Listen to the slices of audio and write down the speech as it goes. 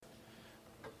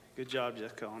Good job,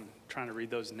 Jessica, on trying to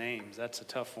read those names. That's a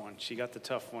tough one. She got the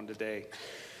tough one today.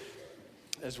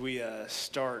 As we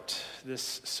start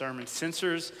this sermon,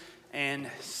 Censors and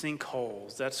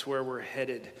Sinkholes. That's where we're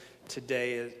headed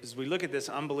today as we look at this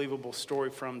unbelievable story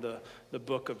from the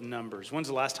book of Numbers. When's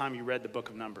the last time you read the book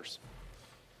of Numbers?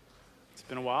 It's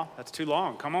been a while? That's too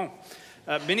long. Come on.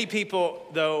 Many people,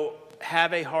 though,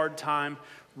 have a hard time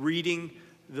reading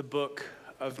the book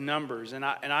of Numbers. And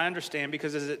I understand,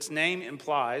 because as its name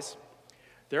implies,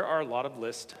 there are a lot of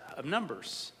lists of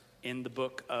numbers in the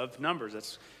book of Numbers.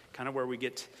 That's kind of where we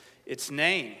get its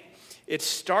name. It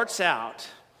starts out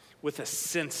with a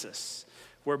census,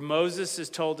 where Moses is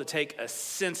told to take a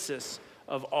census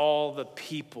of all the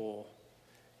people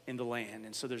in the land.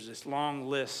 And so there's this long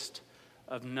list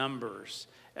of numbers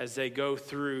as they go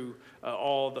through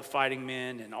all the fighting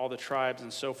men and all the tribes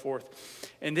and so forth.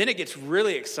 And then it gets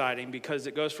really exciting, because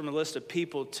it goes from a list of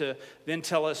people to then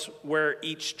tell us where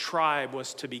each tribe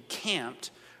was to be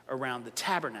camped around the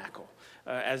tabernacle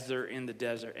as they're in the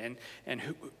desert, and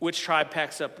which tribe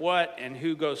packs up what, and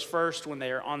who goes first when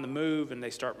they are on the move and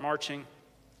they start marching.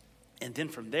 And then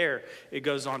from there, it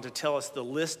goes on to tell us the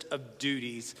list of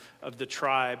duties of the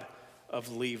tribe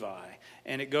of Levi.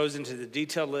 And it goes into the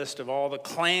detailed list of all the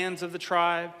clans of the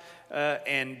tribe.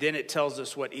 And then it tells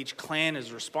us what each clan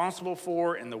is responsible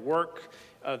for in the work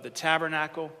of the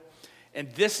tabernacle.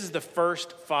 And this is the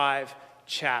first 5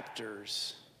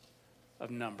 chapters of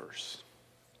Numbers.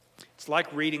 It's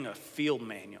like reading a field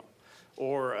manual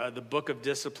or the book of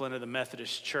discipline of the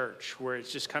Methodist Church, where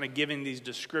it's just kind of giving these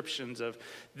descriptions of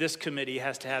this committee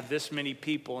has to have this many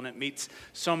people, and it meets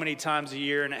so many times a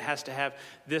year, and it has to have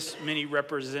this many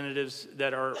representatives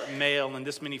that are male, and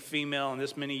this many female, and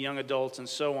this many young adults, and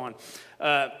so on.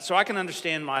 So I can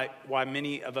understand why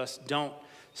many of us don't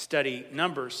study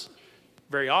Numbers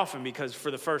very often, because for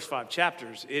the first 5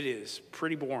 chapters, it is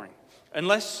pretty boring.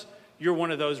 Unless you're one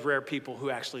of those rare people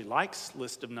who actually likes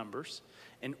list of numbers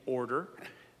and order.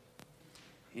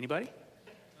 Anybody?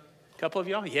 A couple of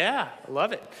y'all? Yeah, I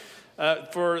love it.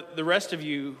 For the rest of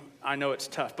you, I know it's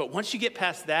tough. But once you get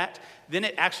past that, then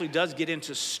it actually does get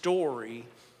into story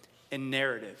and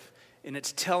narrative. And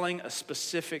it's telling a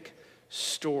specific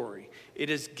story. It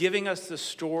is giving us the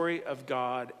story of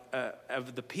God,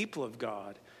 of the people of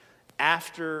God,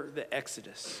 after the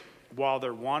Exodus, while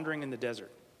they're wandering in the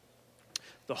desert.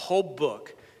 The whole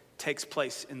book takes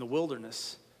place in the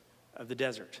wilderness of the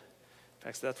desert. In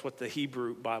fact, that's what the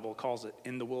Hebrew Bible calls it,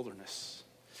 in the wilderness.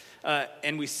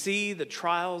 And we see the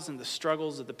trials and the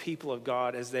struggles of the people of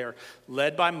God as they are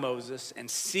led by Moses and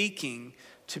seeking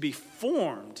to be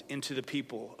formed into the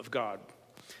people of God.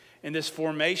 And this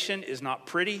formation is not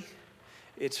pretty.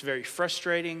 It's very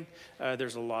frustrating.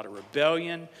 There's a lot of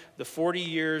rebellion. The 40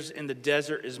 years in the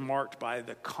desert is marked by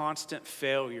the constant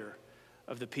failure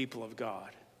of the people of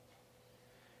God.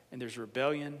 And there's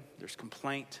rebellion, there's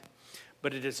complaint,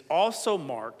 but it is also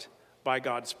marked by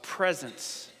God's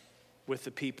presence with the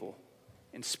people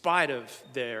in spite of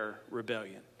their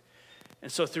rebellion. And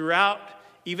so throughout,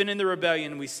 even in the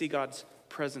rebellion, we see God's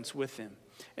presence with them.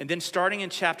 And then starting in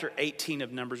chapter 18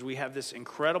 of Numbers, we have this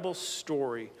incredible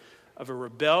story of a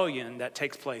rebellion that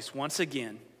takes place once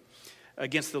again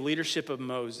against the leadership of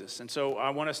Moses. And so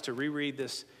I want us to reread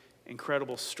this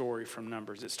incredible story from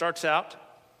Numbers. It starts out,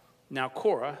 "Now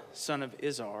Korah, son of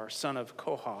Izhar, son of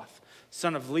Kohath,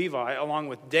 son of Levi, along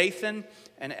with Dathan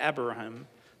and Abiram,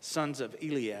 sons of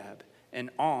Eliab, and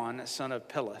On, son of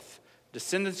Peleth,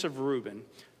 descendants of Reuben,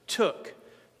 took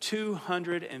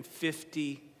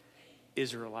 250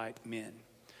 Israelite men."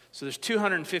 So there's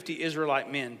 250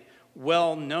 Israelite men,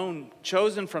 well-known,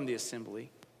 chosen from the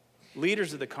assembly,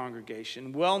 leaders of the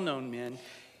congregation, well-known men,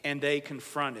 and they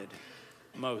confronted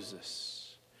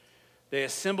Moses. They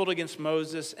assembled against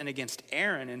Moses and against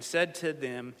Aaron and said to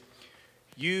them,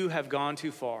 "You have gone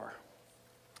too far.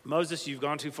 Moses, you've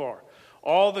gone too far.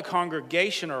 All the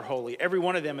congregation are holy, every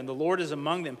one of them, and the Lord is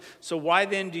among them. So why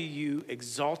then do you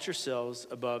exalt yourselves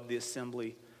above the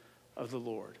assembly of the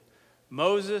Lord?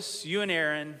 Moses, you and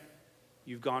Aaron,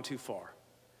 you've gone too far.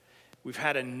 We've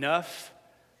had enough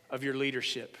of your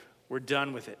leadership. We're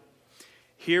done with it."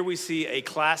 Here we see a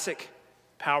classic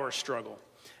power struggle.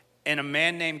 And a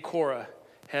man named Korah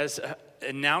has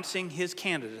announcing his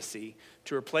candidacy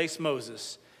to replace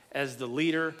Moses as the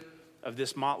leader of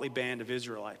this motley band of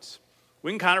Israelites.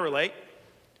 We can kind of relate.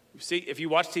 You see, if you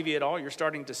watch TV at all, you're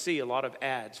starting to see a lot of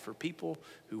ads for people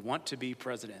who want to be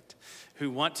president, who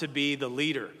want to be the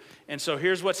leader. And so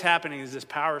here's what's happening is this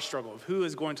power struggle of who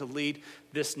is going to lead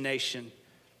this nation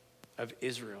of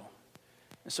Israel.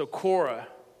 And so Korah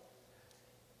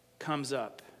comes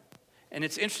up. And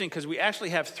it's interesting because we actually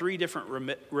have three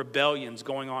different rebellions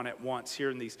going on at once here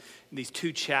in these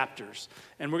two chapters.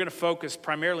 And we're going to focus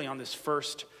primarily on this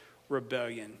first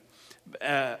rebellion.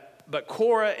 But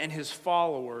Korah and his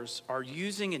followers are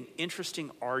using an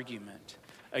interesting argument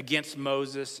against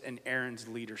Moses and Aaron's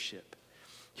leadership.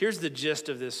 Here's the gist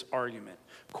of this argument.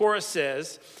 Korah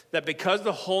says that because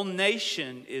the whole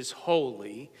nation is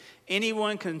holy,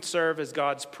 anyone can serve as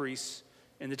God's priests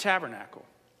in the tabernacle.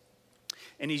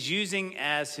 And he's using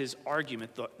as his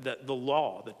argument the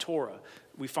law, the Torah.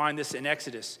 We find this in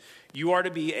Exodus. You are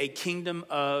to be a kingdom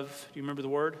of, do you remember the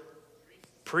word?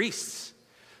 Priests.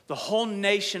 The whole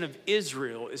nation of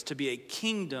Israel is to be a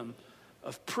kingdom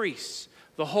of priests.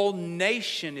 The whole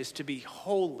nation is to be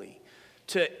holy,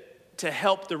 to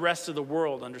help the rest of the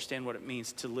world understand what it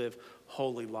means to live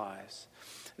holy lives.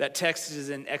 That text is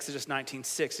in Exodus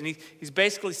 19:6. And he's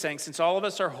basically saying, since all of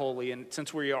us are holy and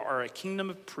since we are a kingdom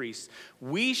of priests,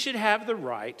 we should have the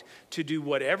right to do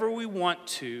whatever we want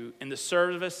to in the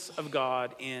service of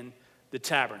God in the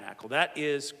tabernacle. That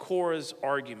is Korah's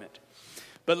argument.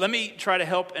 But let me try to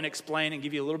help and explain and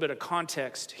give you a little bit of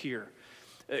context here.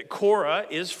 Korah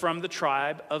is from the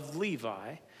tribe of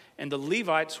Levi. And the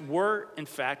Levites were, in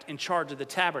fact, in charge of the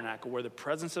tabernacle where the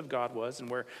presence of God was and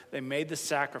where they made the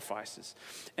sacrifices.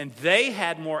 And they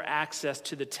had more access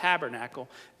to the tabernacle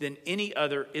than any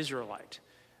other Israelite.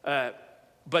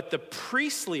 But the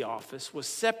priestly office was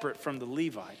separate from the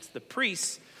Levites. The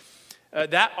priests,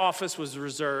 that office was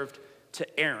reserved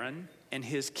to Aaron and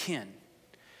his kin.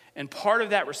 And part of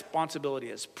that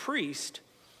responsibility as priest,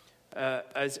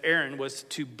 as Aaron, was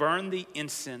to burn the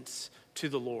incense to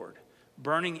the Lord.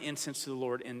 Burning incense to the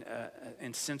Lord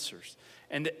in censers.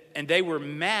 And they were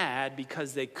mad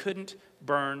because they couldn't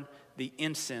burn the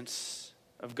incense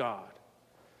of God.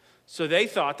 So they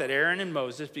thought that Aaron and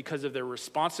Moses, because of their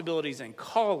responsibilities and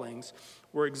callings,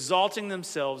 were exalting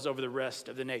themselves over the rest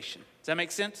of the nation. Does that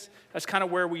make sense? That's kind of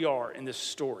where we are in this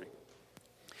story.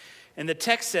 And the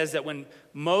text says that when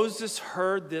Moses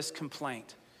heard this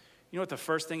complaint, you know what the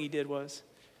first thing he did was?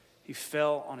 He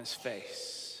fell on his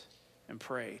face and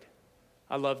prayed.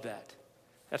 I love that.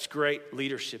 That's great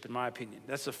leadership, in my opinion.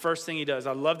 That's the first thing he does.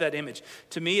 I love that image.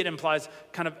 To me, it implies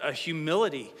kind of a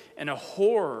humility and a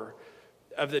horror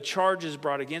of the charges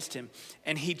brought against him.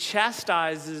 And he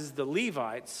chastises the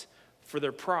Levites for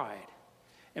their pride.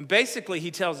 And basically,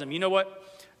 he tells them, you know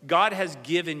what? God has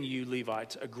given you,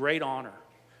 Levites, a great honor.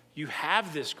 You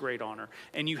have this great honor,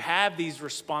 and you have these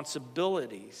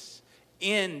responsibilities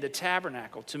in the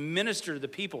tabernacle to minister to the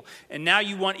people. And now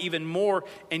you want even more,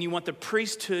 and you want the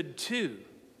priesthood too.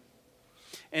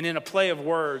 And in a play of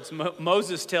words,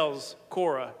 Moses tells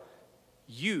Korah,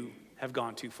 you have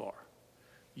gone too far.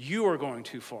 You are going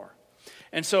too far.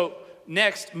 And so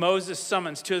next, Moses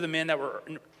summons two of the men that were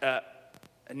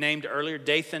named earlier,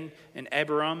 Dathan and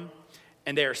Abiram.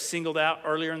 And they are singled out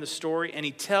earlier in the story. And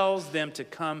he tells them to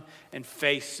come and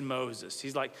face Moses.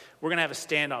 He's like, we're going to have a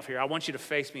standoff here. I want you to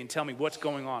face me and tell me what's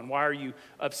going on. Why are you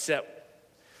upset?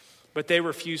 But they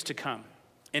refuse to come.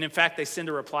 And in fact, they send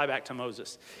a reply back to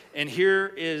Moses. And here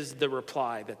is the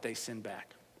reply that they send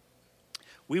back.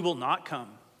 We will not come.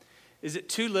 Is it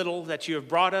too little that you have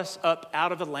brought us up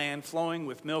out of a land flowing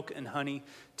with milk and honey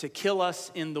to kill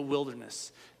us in the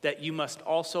wilderness, that you must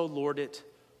also lord it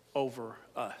over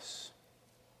us?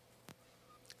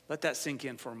 Let that sink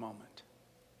in for a moment.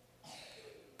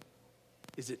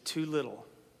 Is it too little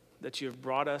that you have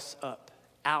brought us up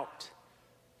out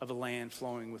of a land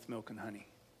flowing with milk and honey?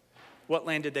 What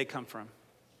land did they come from?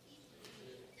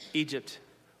 Egypt.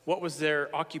 What was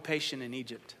their occupation in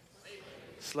Egypt?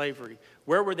 Slavery.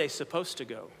 Where were they supposed to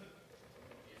go?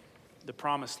 The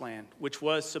promised land, which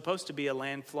was supposed to be a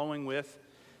land flowing with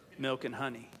milk and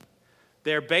honey.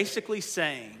 They're basically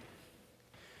saying,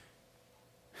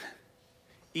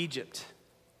 Egypt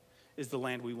is the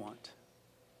land we want.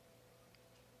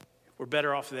 We're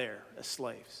better off there as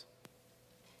slaves.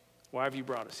 Why have you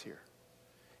brought us here?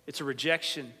 It's a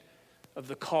rejection of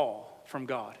the call from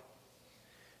God.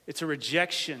 It's a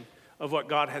rejection of what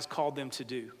God has called them to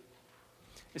do.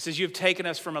 It says, you have taken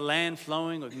us from a land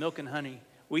flowing with milk and honey.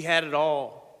 We had it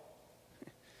all,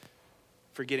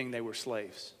 forgetting they were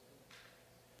slaves.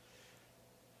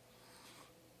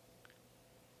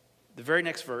 The very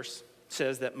next verse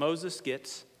says that Moses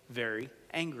gets very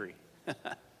angry.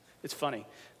 It's funny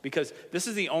because this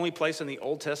is the only place in the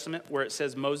Old Testament where it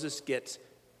says Moses gets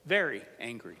very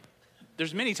angry.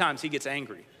 There's many times he gets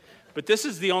angry, but this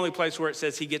is the only place where it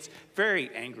says he gets very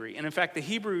angry. And in fact, the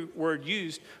Hebrew word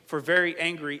used for very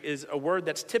angry is a word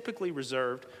that's typically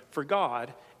reserved for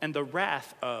God and the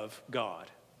wrath of God.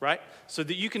 right? So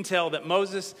that you can tell that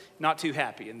Moses, not too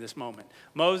happy in this moment.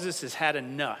 Moses has had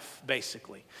enough,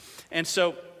 basically. And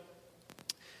so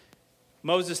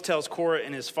Moses tells Korah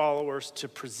and his followers to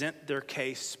present their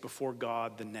case before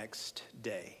God the next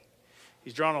day.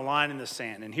 He's drawn a line in the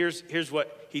sand, and here's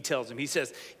what he tells them. He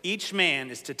says, each man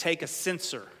is to take a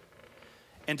censer,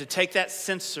 and to take that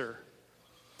censer,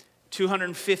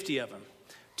 250 of them,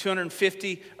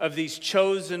 250 of these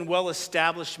chosen,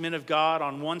 well-established men of God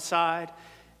on one side,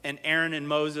 and Aaron and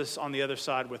Moses on the other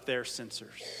side with their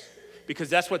censers. Because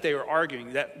that's what they were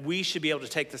arguing, that we should be able to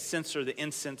take the censer, the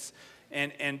incense,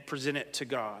 and present it to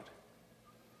God.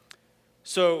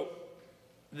 So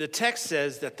the text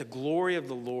says that the glory of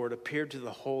the Lord appeared to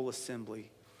the whole assembly,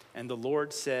 and the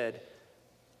Lord said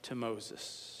to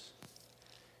Moses,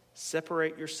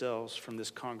 separate yourselves from this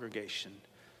congregation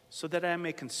so that I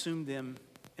may consume them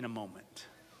in a moment.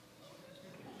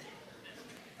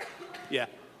 Yeah.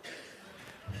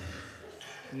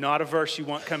 Not a verse you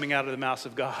want coming out of the mouth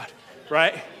of God,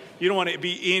 right? You don't want it to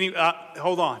be any,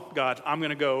 hold on, God, I'm going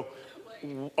to go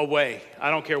away. I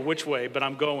don't care which way, but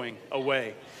I'm going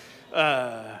away.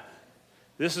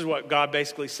 This is what God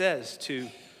basically says to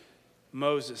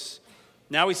Moses.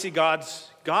 Now we see God's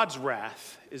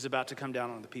wrath is about to come down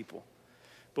on the people.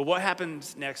 But what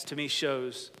happens next to me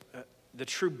shows the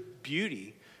true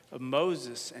beauty of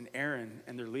Moses and Aaron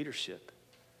and their leadership.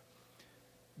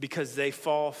 Because they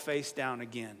fall face down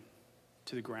again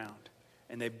to the ground.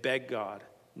 And they beg God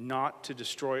not to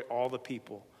destroy all the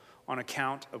people on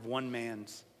account of one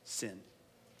man's sin.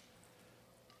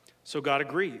 So God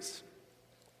agrees.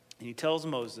 And he tells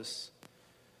Moses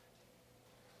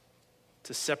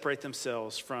to separate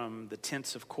themselves from the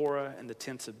tents of Korah and the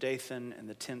tents of Dathan and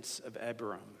the tents of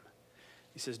Abiram.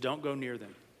 He says, don't go near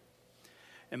them.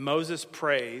 And Moses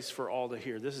prays for all to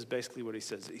hear. This is basically what he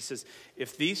says. He says,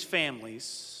 if these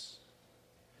families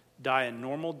die a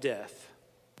normal death,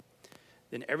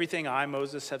 then everything I,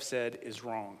 Moses, have said is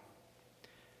wrong.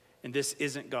 And this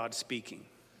isn't God speaking.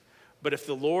 But if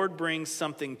the Lord brings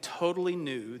something totally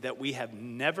new that we have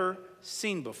never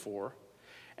seen before,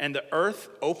 and the earth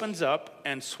opens up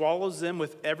and swallows them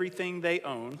with everything they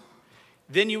own,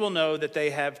 then you will know that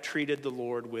they have treated the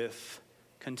Lord with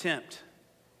contempt.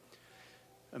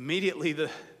 Immediately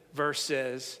the verse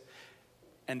says,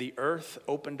 and the earth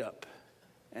opened up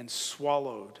and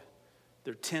swallowed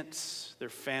their tents, their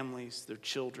families, their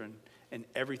children, and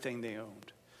everything they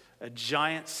owned. A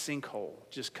giant sinkhole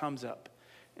just comes up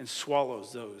and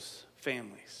swallows those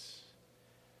families.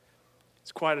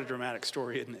 It's quite a dramatic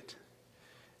story, isn't it?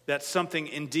 That's something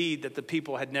indeed that the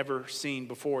people had never seen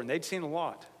before, and they'd seen a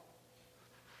lot.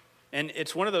 And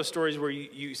it's one of those stories where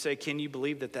you say, can you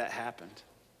believe that happened?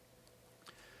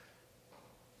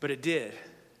 But it did.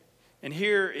 And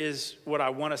here is what I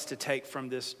want us to take from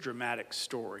this dramatic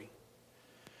story.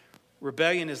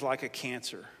 Rebellion is like a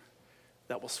cancer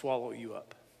that will swallow you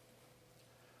up.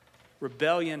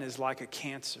 Rebellion is like a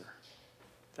cancer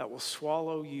that will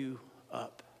swallow you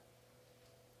up.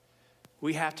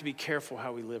 We have to be careful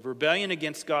how we live. Rebellion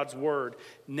against God's word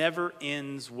never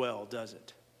ends well, does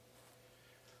it?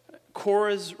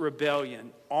 Korah's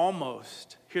rebellion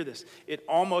almost, hear this, it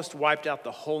almost wiped out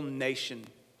the whole nation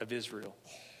of Israel.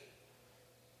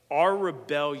 Our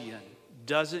rebellion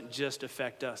doesn't just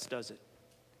affect us, does it?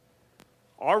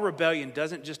 Our rebellion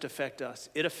doesn't just affect us.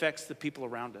 It affects the people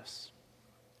around us.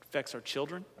 It affects our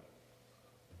children,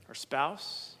 our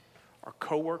spouse, our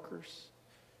coworkers,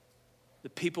 the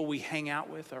people we hang out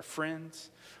with, our friends.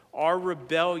 Our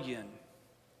rebellion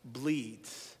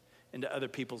bleeds into other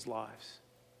people's lives.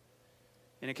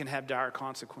 And it can have dire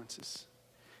consequences.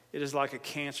 It is like a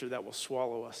cancer that will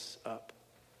swallow us up.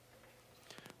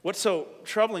 What's so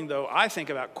troubling, though, I think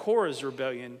about Korah's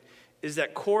rebellion is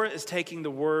that Korah is taking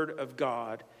the word of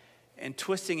God and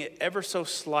twisting it ever so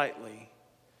slightly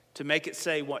to make it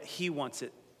say what he wants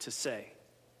it to say.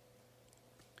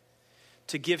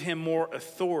 To give him more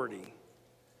authority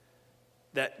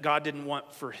that God didn't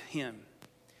want for him.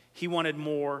 He wanted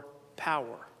more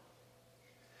power.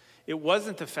 It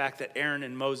wasn't the fact that Aaron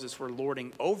and Moses were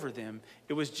lording over them.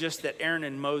 It was just that Aaron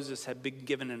and Moses had been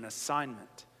given an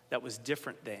assignment that was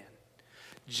different than.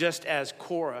 Just as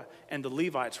Korah and the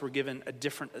Levites were given a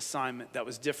different assignment that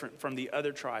was different from the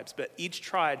other tribes. But each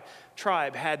tribe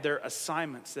had their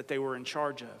assignments that they were in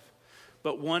charge of.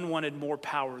 But one wanted more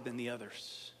power than the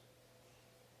others.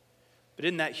 But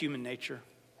isn't that human nature?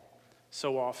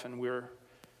 So often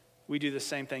we do the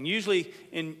same thing. Usually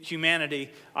in humanity,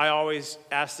 I always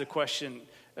ask the question,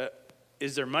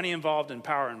 is there money involved and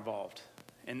power involved?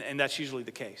 And that's usually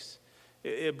the case.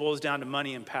 It boils down to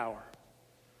money and power.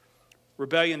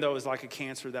 Rebellion, though, is like a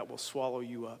cancer that will swallow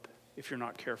you up if you're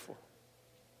not careful.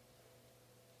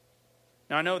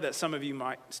 Now, I know that some of you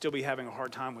might still be having a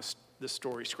hard time with this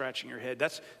story, scratching your head.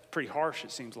 That's pretty harsh,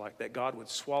 it seems like, that God would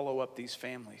swallow up these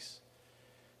families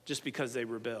just because they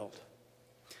rebelled.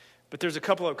 But there's a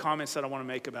couple of comments that I want to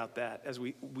make about that as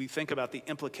we think about the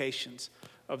implications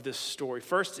of this story.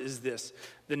 First is this: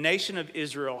 the nation of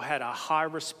Israel had a high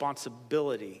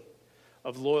responsibility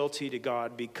of loyalty to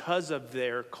God because of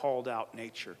their called out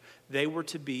nature. They were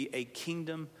to be a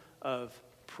kingdom of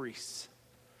priests,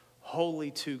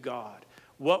 holy to God.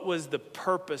 What was the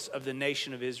purpose of the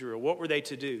nation of Israel? What were they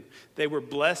to do? They were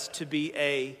blessed to be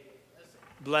a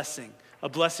blessing. A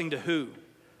blessing to who?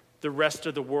 The rest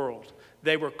of the world.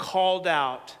 They were called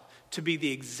out to be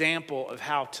the example of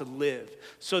how to live,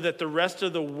 so that the rest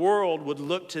of the world would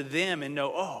look to them and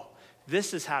know, oh,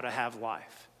 this is how to have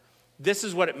life. This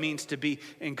is what it means to be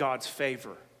in God's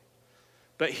favor.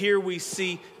 But here we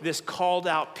see this called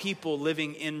out people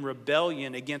living in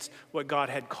rebellion against what God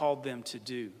had called them to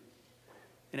do.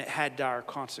 And it had dire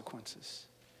consequences.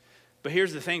 But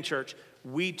here's the thing, church.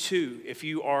 We too, if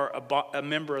you are a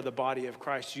member of the body of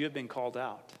Christ, you have been called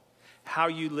out. How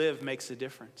you live makes a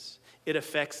difference. It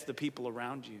affects the people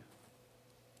around you.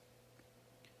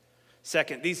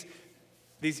 Second, these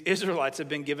Israelites have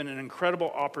been given an incredible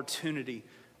opportunity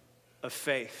of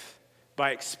faith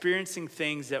by experiencing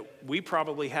things that we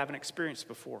probably haven't experienced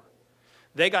before.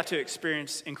 They got to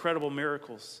experience incredible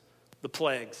miracles, the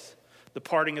plagues, the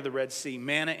parting of the Red Sea,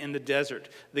 manna in the desert,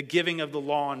 the giving of the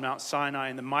law on Mount Sinai,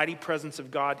 and the mighty presence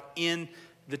of God in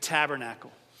the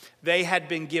tabernacle. They had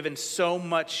been given so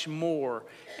much more,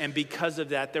 and because of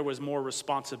that, there was more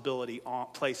responsibility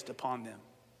placed upon them.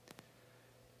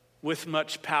 With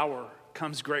much power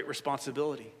comes great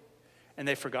responsibility, and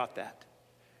they forgot that,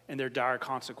 and there are dire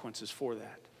consequences for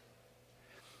that.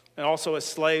 And also as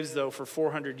slaves, though, for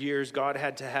 400 years, God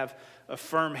had to have a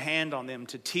firm hand on them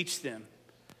to teach them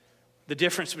the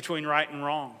difference between right and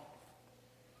wrong.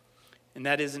 And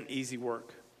that isn't easy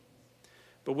work.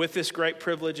 But with this great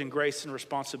privilege and grace and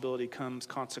responsibility comes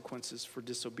consequences for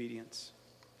disobedience.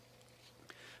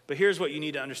 But here's what you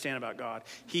need to understand about God.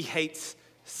 He hates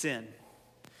sin.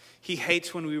 He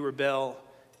hates when we rebel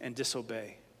and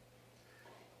disobey.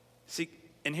 See,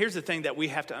 and here's the thing that we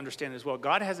have to understand as well.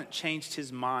 God hasn't changed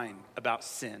his mind about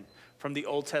sin from the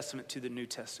Old Testament to the New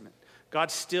Testament.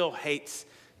 God still hates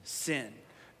sin.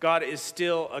 God is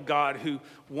still a God who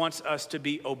wants us to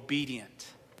be obedient.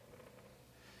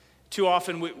 Too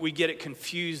often we get it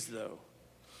confused, though.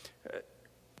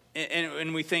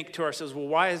 And we think to ourselves, well,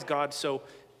 why is God so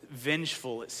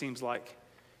vengeful, it seems like,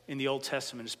 in the Old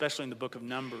Testament, especially in the book of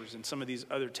Numbers and some of these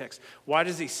other texts? Why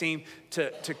does he seem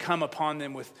to come upon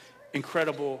them with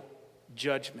incredible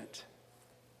judgment?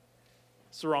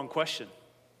 It's the wrong question.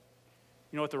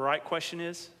 You know what the right question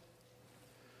is?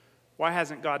 Why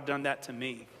hasn't God done that to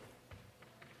me?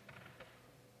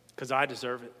 Because I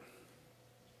deserve it.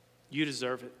 You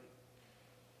deserve it.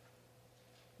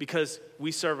 Because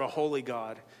we serve a holy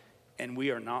God and we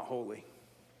are not holy.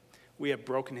 We have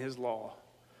broken his law.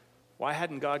 Why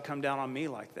hadn't God come down on me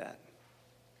like that?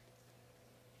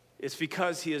 It's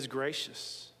because he is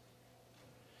gracious.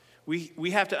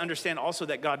 We have to understand also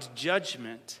that God's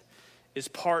judgment is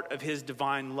part of his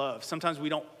divine love. Sometimes we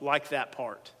don't like that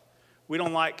part. We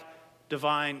don't like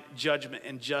divine judgment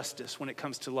and justice when it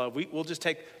comes to love. We'll just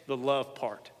take the love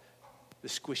part, the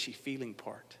squishy feeling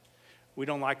part. We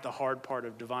don't like the hard part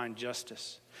of divine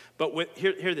justice. But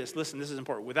hear this. Listen, this is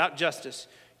important. Without justice,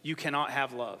 you cannot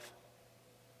have love.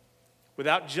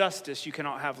 Without justice, you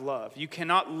cannot have love. You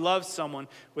cannot love someone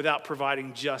without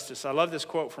providing justice. I love this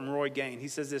quote from Roy Gain. He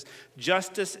says this: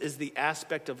 justice is the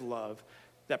aspect of love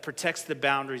that protects the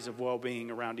boundaries of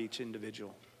well-being around each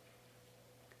individual.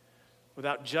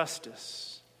 Without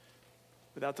justice,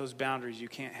 without those boundaries, you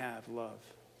can't have love.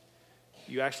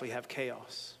 You actually have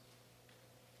chaos.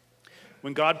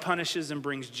 When God punishes and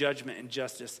brings judgment and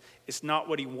justice, it's not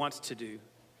what he wants to do,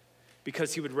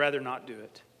 because he would rather not do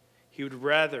it. He would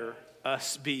rather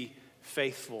us be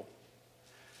faithful.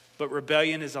 But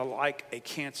rebellion is like a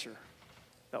cancer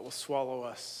that will swallow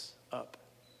us up.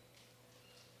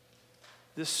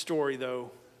 This story, though,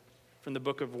 from the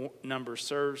book of Numbers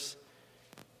serves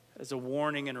as a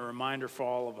warning and a reminder for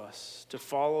all of us to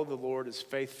follow the Lord as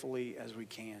faithfully as we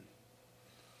can.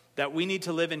 That we need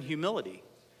to live in humility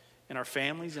in our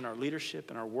families, in our leadership,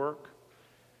 in our work,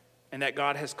 and that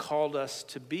God has called us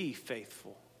to be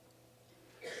faithful.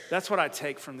 That's what I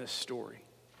take from this story.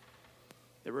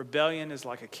 That rebellion is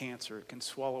like a cancer. It can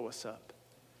swallow us up.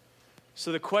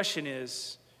 So the question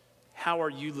is, how are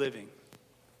you living?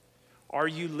 Are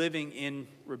you living in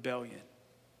rebellion?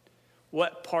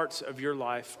 What parts of your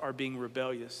life are being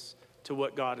rebellious to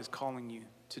what God is calling you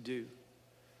to do.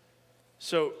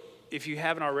 So if you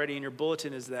haven't already, in your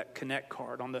bulletin is that Connect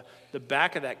card. On the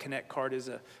back of that Connect card is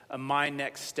a My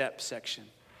Next Step section.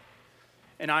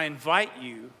 And I invite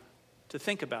you to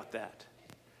think about that.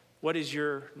 What is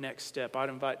your next step? I'd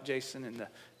invite Jason and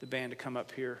the band to come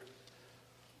up here.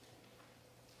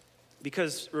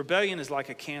 Because rebellion is like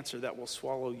a cancer that will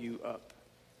swallow you up.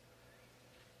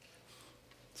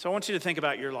 So I want you to think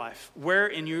about your life. Where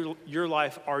in your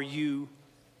life are you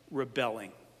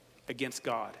rebelling against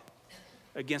God?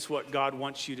 Against what God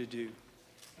wants you to do?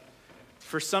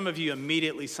 For some of you,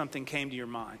 immediately something came to your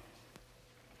mind.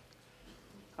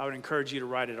 I would encourage you to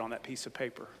write it on that piece of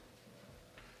paper.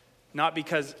 Not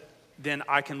because then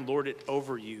I can lord it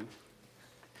over you.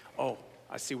 Oh,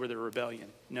 I see where the rebellion.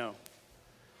 No.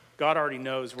 God already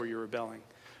knows where you're rebelling.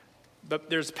 But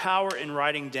there's power in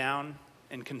writing down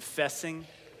and confessing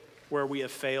where we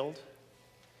have failed.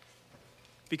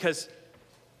 Because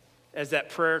as that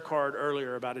prayer card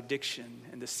earlier about addiction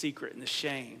and the secret and the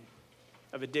shame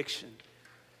of addiction,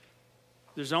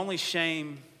 there's only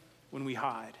shame when we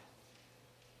hide.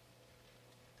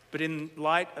 But in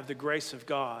light of the grace of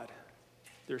God,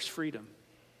 there's freedom.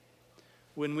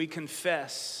 When we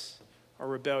confess our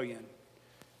rebellion,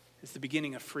 it's the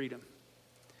beginning of freedom.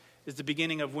 It's the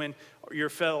beginning of when your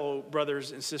fellow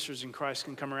brothers and sisters in Christ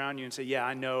can come around you and say, yeah,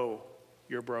 I know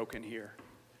you're broken here,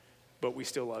 but we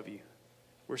still love you.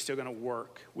 We're still going to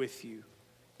work with you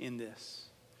in this.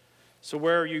 So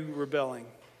where are you rebelling?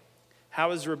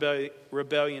 How is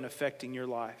rebellion affecting your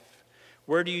life?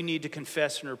 Where do you need to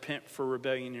confess and repent for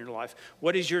rebellion in your life?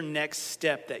 What is your next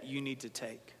step that you need to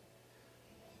take?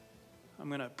 I'm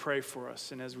going to pray for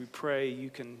us. And as we pray, you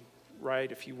can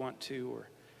write if you want to or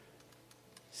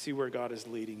see where God is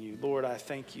leading you. Lord, I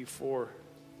thank you for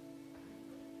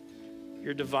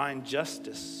your divine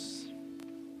justice.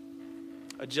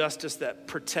 A justice that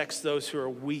protects those who are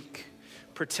weak,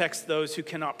 protects those who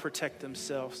cannot protect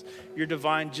themselves. Your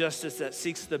divine justice that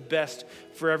seeks the best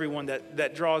for everyone,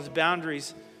 that draws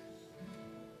boundaries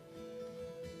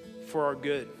for our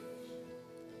good,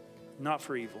 not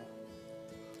for evil,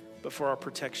 but for our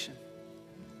protection.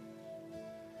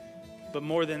 But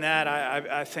more than that,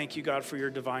 I thank you, God, for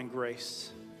your divine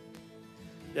grace.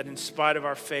 That in spite of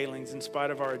our failings, in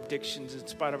spite of our addictions, in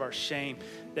spite of our shame,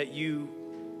 that you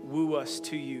woo us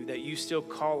to you, that you still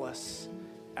call us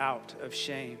out of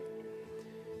shame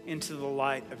into the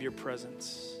light of your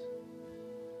presence.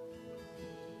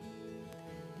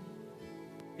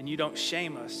 And you don't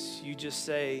shame us. You just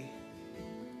say,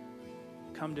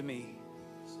 come to me.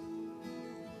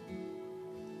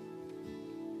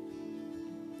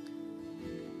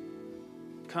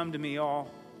 Come to me,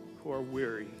 all who are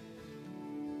weary.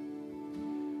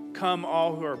 Come,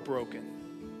 all who are broken,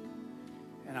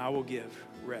 and I will give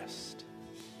rest.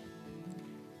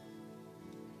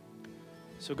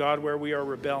 So God, where we are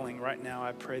rebelling right now,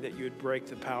 I pray that you would break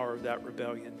the power of that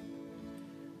rebellion.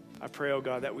 I pray, oh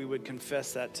God, that we would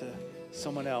confess that to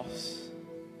someone else.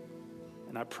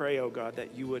 And I pray, oh God,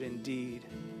 that you would indeed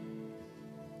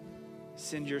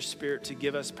send your Spirit to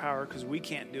give us power, because we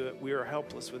can't do it. We are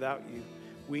helpless without you.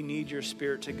 We need your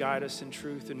Spirit to guide us in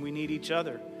truth, and we need each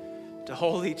other to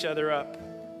hold each other up.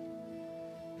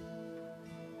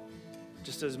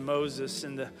 Just as Moses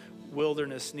in the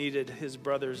wilderness needed his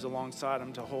brothers alongside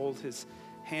him to hold his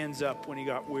hands up when he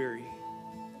got weary,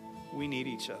 we need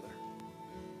each other.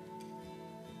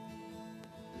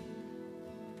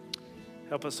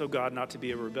 Help us, oh God, not to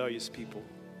be a rebellious people,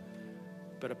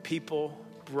 but a people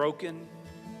broken,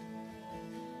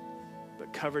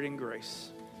 but covered in grace,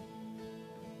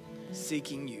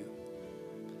 seeking you,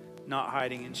 not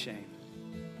hiding in shame.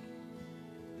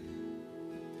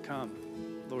 Come,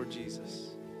 Lord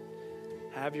Jesus.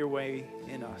 Have your way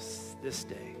in us this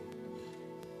day.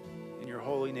 In your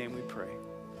holy name we pray.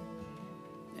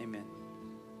 Amen.